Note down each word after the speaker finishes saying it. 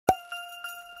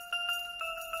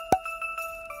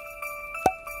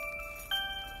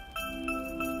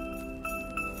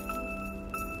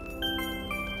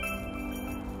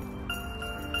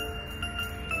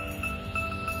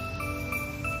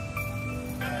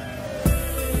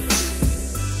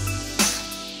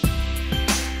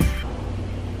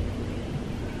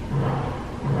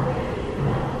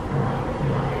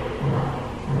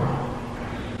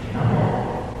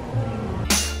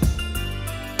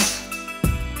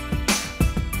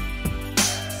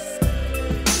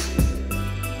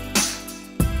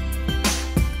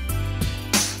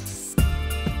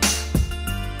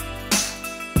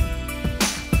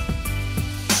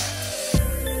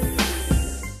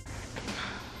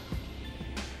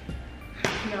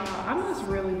Y'all, I must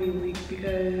really be weak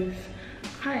because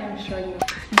I am struggling.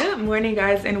 Good morning,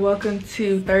 guys, and welcome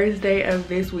to Thursday of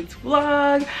this week's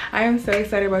vlog. I am so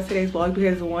excited about today's vlog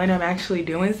because one, I'm actually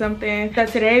doing something. So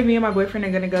today me and my boyfriend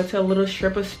are gonna go to a little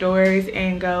strip of stores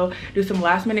and go do some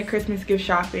last minute Christmas gift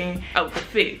shopping. Oh, the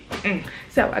fit.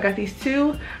 So I got these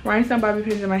two rhinestone bobby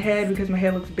pins in my head because my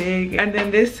head looks big, and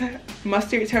then this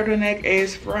mustard turtleneck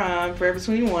is from Forever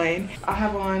 21. I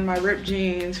have on my ripped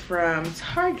jeans from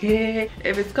Target.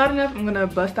 If it's cold enough, I'm gonna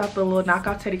bust out the little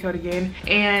knockout teddy coat again,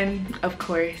 and of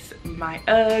course my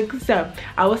Uggs. So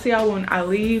I will see y'all when I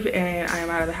leave and I am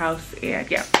out of the house. And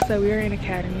yeah, so we are in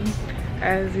Academy,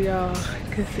 as y'all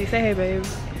can see. Say hey, babe.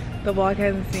 The vlog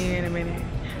hasn't seen you in a minute.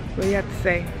 What do you have to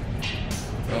say?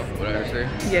 Oh, what I gotta say?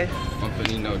 Yes. I'm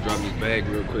finna, drop this bag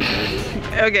real quick.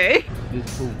 Okay.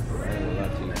 This poop. I ain't gonna lie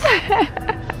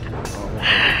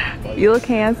to you. You look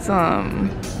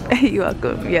handsome. You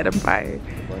welcome. Yeah, them fire.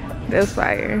 That was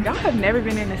fire. Y'all have never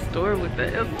been in a store with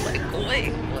us. Like, what?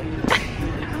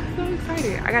 I'm so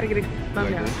excited. I gotta get a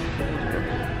thumbnail.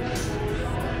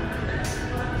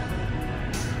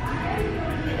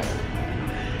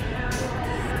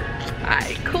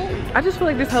 Alright, cool. I just feel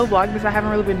like this whole vlogmas I haven't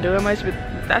really been doing much, but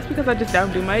that's because I just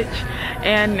don't do much.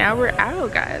 And now we're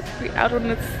out, guys. We out on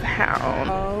the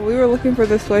town. We were looking for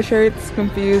the sweatshirts,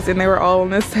 confused, and they were all on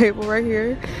this table right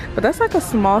here. But that's like a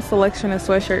small selection of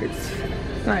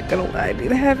sweatshirts. Not gonna lie. Do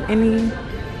they have any?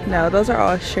 No, those are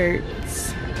all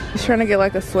shirts. He's trying to get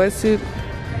like a sweatsuit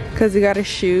because he got his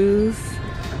shoes,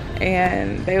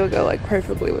 and they would go like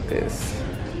perfectly with this.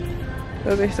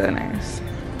 Those are so nice.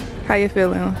 How you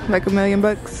feeling? Like $1 million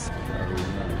bucks?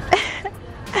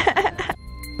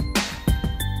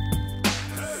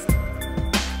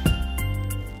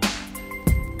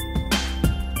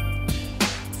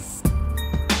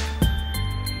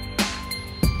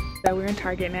 So we're in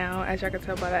Target now, as y'all can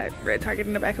tell by that red Target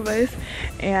in the back of us,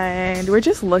 and we're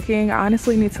just looking. I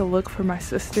honestly need to look for my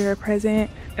sister a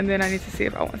present, and then I need to see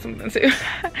if I want something too.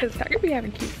 Because Target be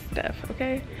having cute stuff,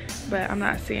 okay? But I'm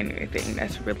not seeing anything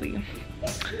that's really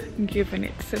giving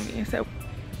it to me. So,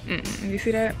 you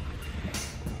see that?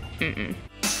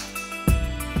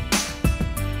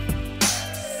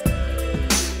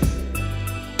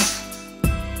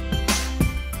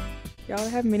 Y'all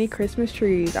have mini Christmas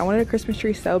trees. I wanted a Christmas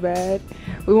tree so bad.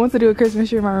 We want to do a Christmas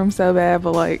tree in my room so bad,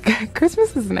 but like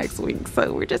Christmas is next week,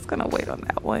 so we're just gonna wait on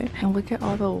that one. And look at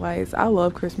all the lights. I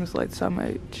love Christmas lights so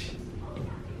much.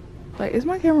 Like, is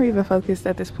my camera even focused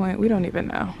at this point? We don't even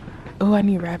know. Oh, I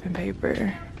need wrapping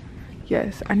paper.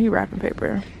 Yes, I need wrapping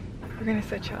paper. We're gonna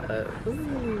set y'all up.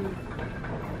 Ooh.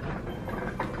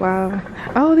 Wow.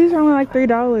 Oh, these are only like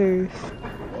 $3.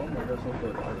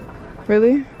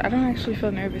 Really? I don't actually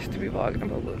feel nervous to be vlogging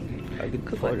about look. I get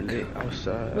the part of it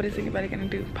outside. What is anybody gonna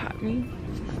do? Pop me?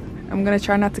 I'm gonna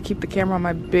try not to keep the camera on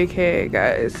my big head,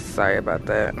 guys. Sorry about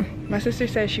that. My sister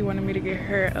said she wanted me to get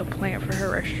her a plant for her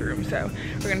restroom, so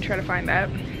we're gonna try to find that.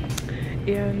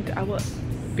 And I will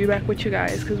be back with you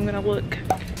guys because I'm gonna look.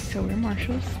 So we're in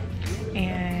Marshall's,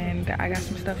 and I got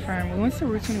some stuff from, we went to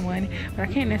Route 21, but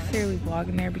I can't necessarily vlog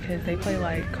in there because they play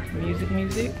like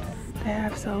music. They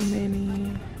have so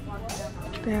many.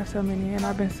 They have so many, and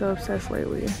I've been so obsessed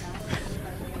lately.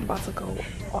 I'm about to go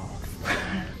off.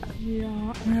 Yeah,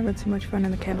 I'm having too much fun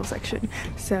in the candle section.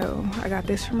 So I got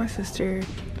this for my sister.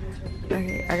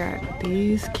 Okay, I got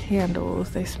these candles.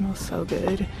 They smell so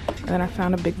good. And then I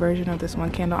found a big version of this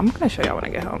one candle. I'm gonna show y'all when I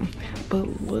get home.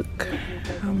 But look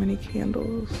how many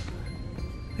candles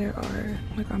there are.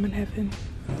 Like, I'm in heaven.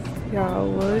 Y'all,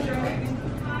 look.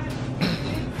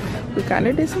 We kind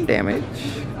of did some damage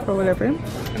or whatever.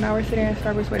 And now we're sitting at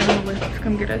Starbucks waiting on the lift to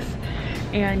come get us.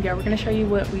 And yeah, we're gonna show you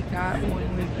what we got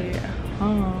when we get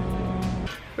home.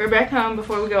 We're back home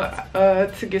before we go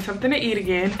to get something to eat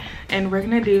again. And we're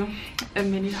gonna do a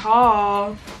mini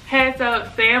haul. Heads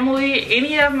up, family,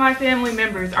 any of my family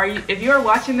members, if you are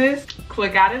watching this,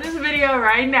 click out of this video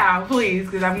right now, please,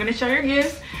 because I'm gonna show your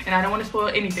gifts and I don't want to spoil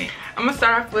anything. I'm gonna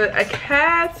start off with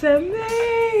Academy.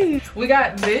 We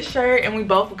got this shirt and we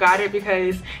both got it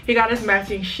because he got us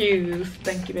matching shoes.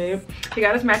 Thank you, babe. He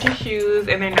got us matching shoes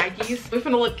and they're Nikes. We're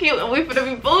finna look cute and we're finna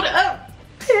be pulled up.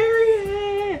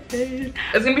 Period.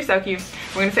 It's gonna be so cute.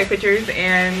 We're gonna take pictures,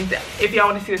 and if y'all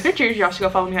want to see the pictures, y'all should go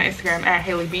follow me on Instagram at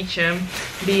Hailey Beachum,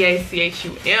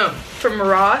 B-A-C-H-U-M. From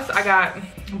Ross, I got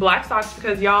black socks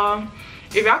because y'all,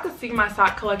 if y'all could see my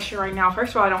sock collection right now,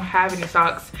 first of all, I don't have any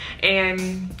socks,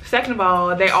 and second of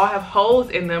all, they all have holes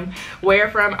in them. Where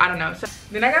from, I don't know. So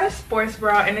then I got a sports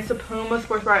bra, and it's a Puma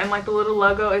sports bra, and like the little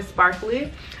logo is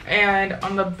sparkly, and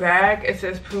on the back it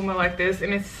says Puma like this,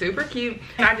 and it's super cute.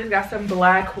 And I just got some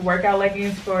black workout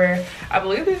leggings for, I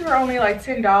believe these were only like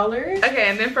 $10. Okay,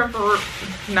 and then from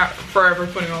Forever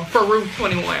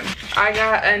 21, I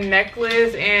got a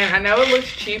necklace, and I know it looks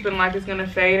cheap and like it's gonna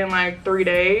fade in like 3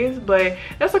 days, but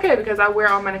that's okay because I wear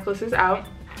all my necklaces out.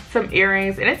 Some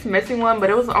earrings, and it's missing one, but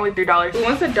it was only $3. We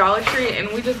went to Dollar Tree and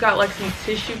we just got like some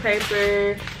tissue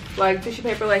paper like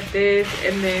this,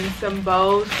 and then some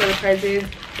bows for the presents,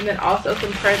 and then also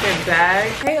some present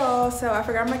bags. Hey y'all, so I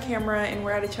forgot my camera and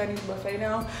we're at a Chinese buffet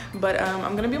now, but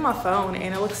I'm gonna be on my phone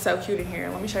and it looks so cute in here.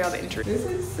 Let me show y'all the entry. This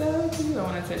is so cute. I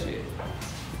want to touch it.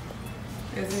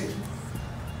 Is it?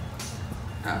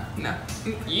 Oh no.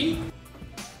 Yeet.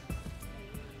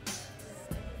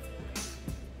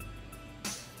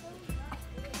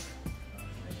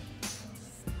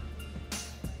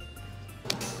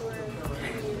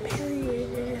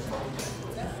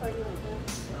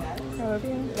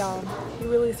 Y'all, he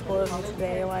really spoiled me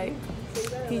today. Like,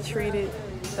 he treated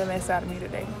the mess out of me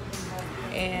today,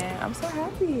 and I'm so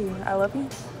happy. I love you.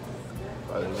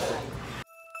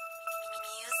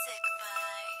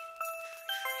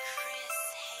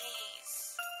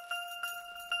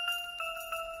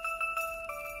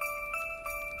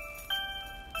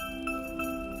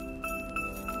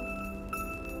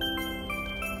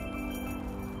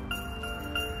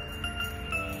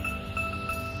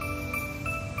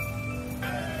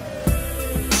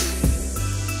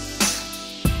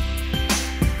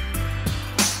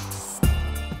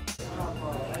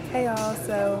 Hey y'all,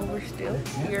 so we're still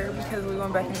here because we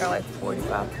went back and got like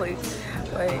 45 plates,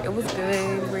 but it was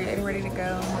good. We're getting ready to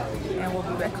go and we'll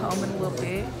be back home in a little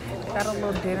bit. Got a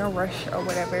little dinner rush or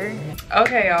whatever.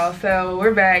 Okay y'all, so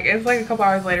we're back. It's like a couple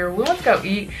hours later. We went to go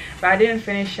eat, but I didn't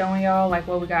finish showing y'all like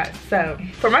what we got. So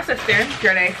for my sister,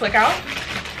 Jordan, click out,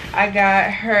 I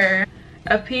got her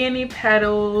a Peony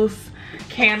Petals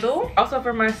candle. Also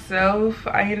for myself,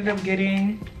 I ended up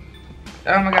getting,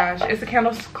 oh my gosh, it's a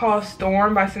candle called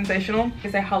Storm by Sensational.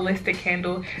 It's a holistic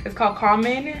candle. It's called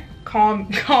calming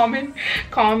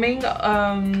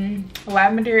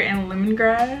lavender and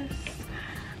lemongrass.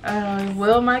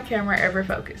 Will my camera ever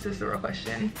focus is the real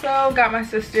question. So got my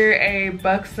sister a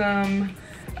Buxom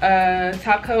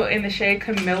top coat in the shade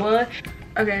Camilla.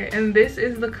 Okay, and this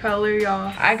is the color,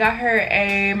 y'all. I got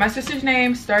her my sister's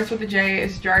name starts with a J,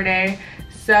 it's Jarday.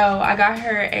 So I got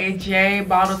her a J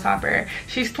bottle topper.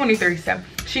 She's 23, so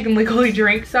she can legally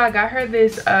drink. So I got her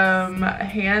this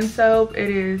hand soap. It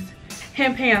is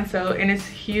hemp hand soap, and it's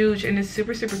huge and it's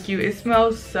super cute. It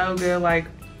smells so good. Like,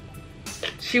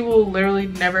 she will literally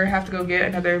never have to go get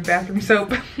another bathroom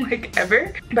soap like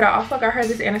ever. But I also got her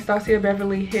this Anastasia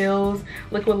Beverly Hills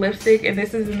liquid lipstick, and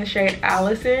this is in the shade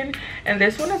Allison, and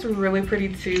this one is really pretty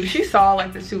too. She saw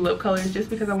like the 2 lip colors just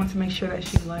because I wanted to make sure that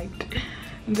she liked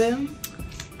them.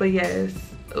 But yes,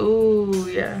 ooh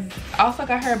yeah. I also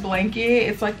got her a blanket.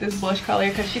 It's like this blush color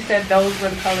because she said those were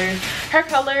the colors.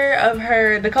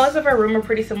 The colors of her room are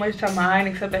pretty similar to mine,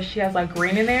 except that she has like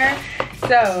green in there.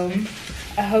 So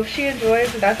I hope she enjoys.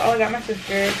 That's all I got my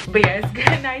sister. But yes,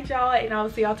 good night y'all, and I'll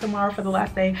see y'all tomorrow for the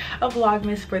last day of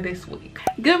Vlogmas for this week.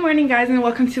 Good morning guys, and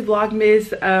welcome to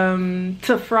Vlogmas,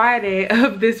 to Friday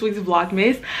of this week's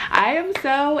Vlogmas. I am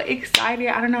so excited.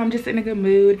 I don't know, I'm just in a good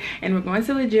mood, and we're going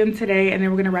to the gym today, and then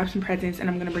we're gonna wrap some presents, and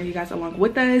I'm gonna bring you guys along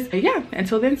with us. But yeah,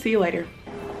 until then, see you later.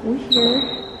 We here.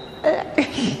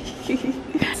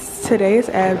 Today is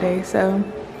ab day, so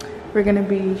we're gonna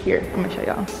be here. I'm gonna show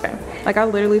y'all. Okay. Like, I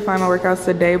literally find my workouts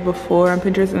the day before on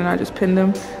Pinterest and then I just pin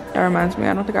them. That reminds me,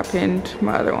 I don't think I pinned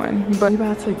my other one. But we're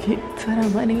about to get to the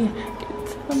money, get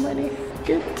to the money,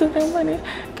 get to the money,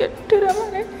 get to the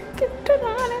money, get to the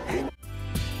money.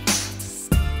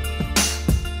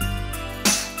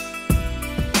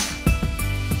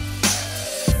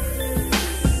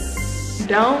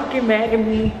 Don't get mad at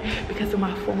me because of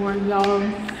my form, y'all.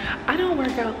 I don't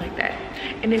work out like that.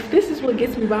 And if this is what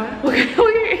gets me by,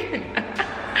 okay.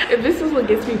 If this is what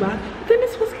gets me by, then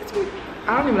it's what gets me.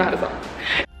 I don't even know how to talk.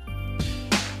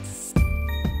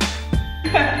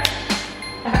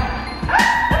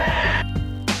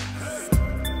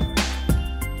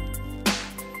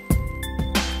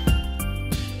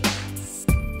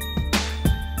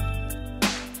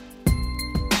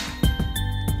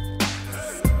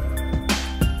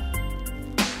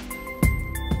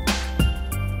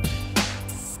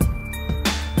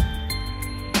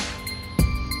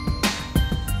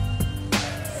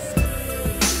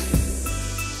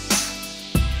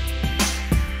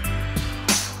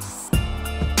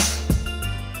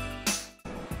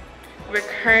 We're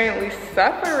currently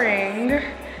suffering in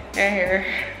here.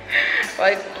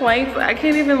 Like planks, I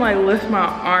can't even like lift my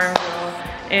arms off.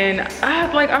 And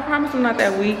I promise I'm not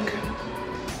that weak.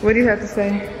 What do you have to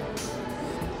say?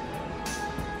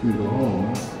 You go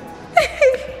home.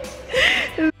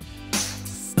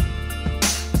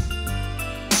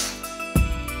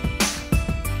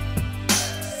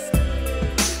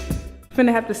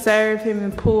 Finna have to serve him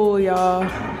in pool, y'all.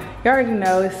 Y'all already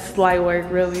know it's light work,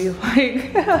 really.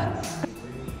 Like,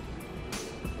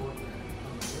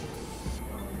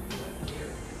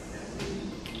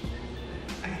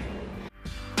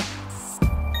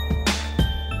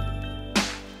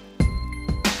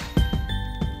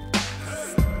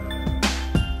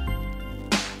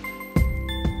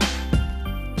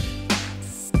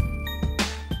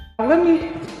 let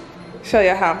me show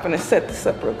you how I'm gonna set this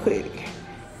up real quick.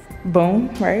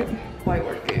 Boom, right? Light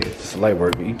work is. It's light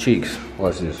work. Eat cheeks.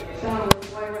 Watch this. Show them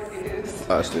what light work is.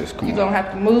 Watch this. Come You on. don't have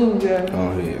to move, yeah.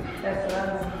 Oh, yeah. That's what I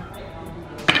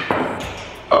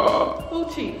mean. Who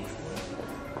cheeks?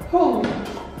 Who?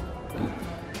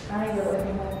 I ain't gonna let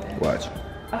him like that. Watch.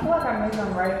 I feel like I made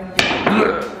something right.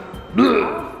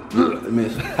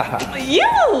 Miss. You!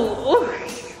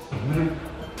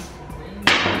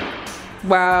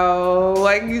 Wow,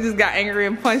 like you just got angry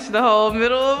and punched the whole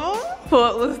middle of them?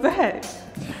 What was that?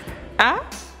 Huh?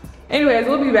 Anyways,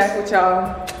 we'll be back with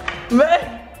y'all.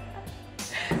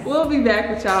 We'll be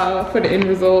back with y'all for the end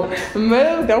result.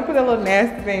 Move, don't put that little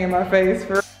nasty thing in my face,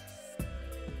 for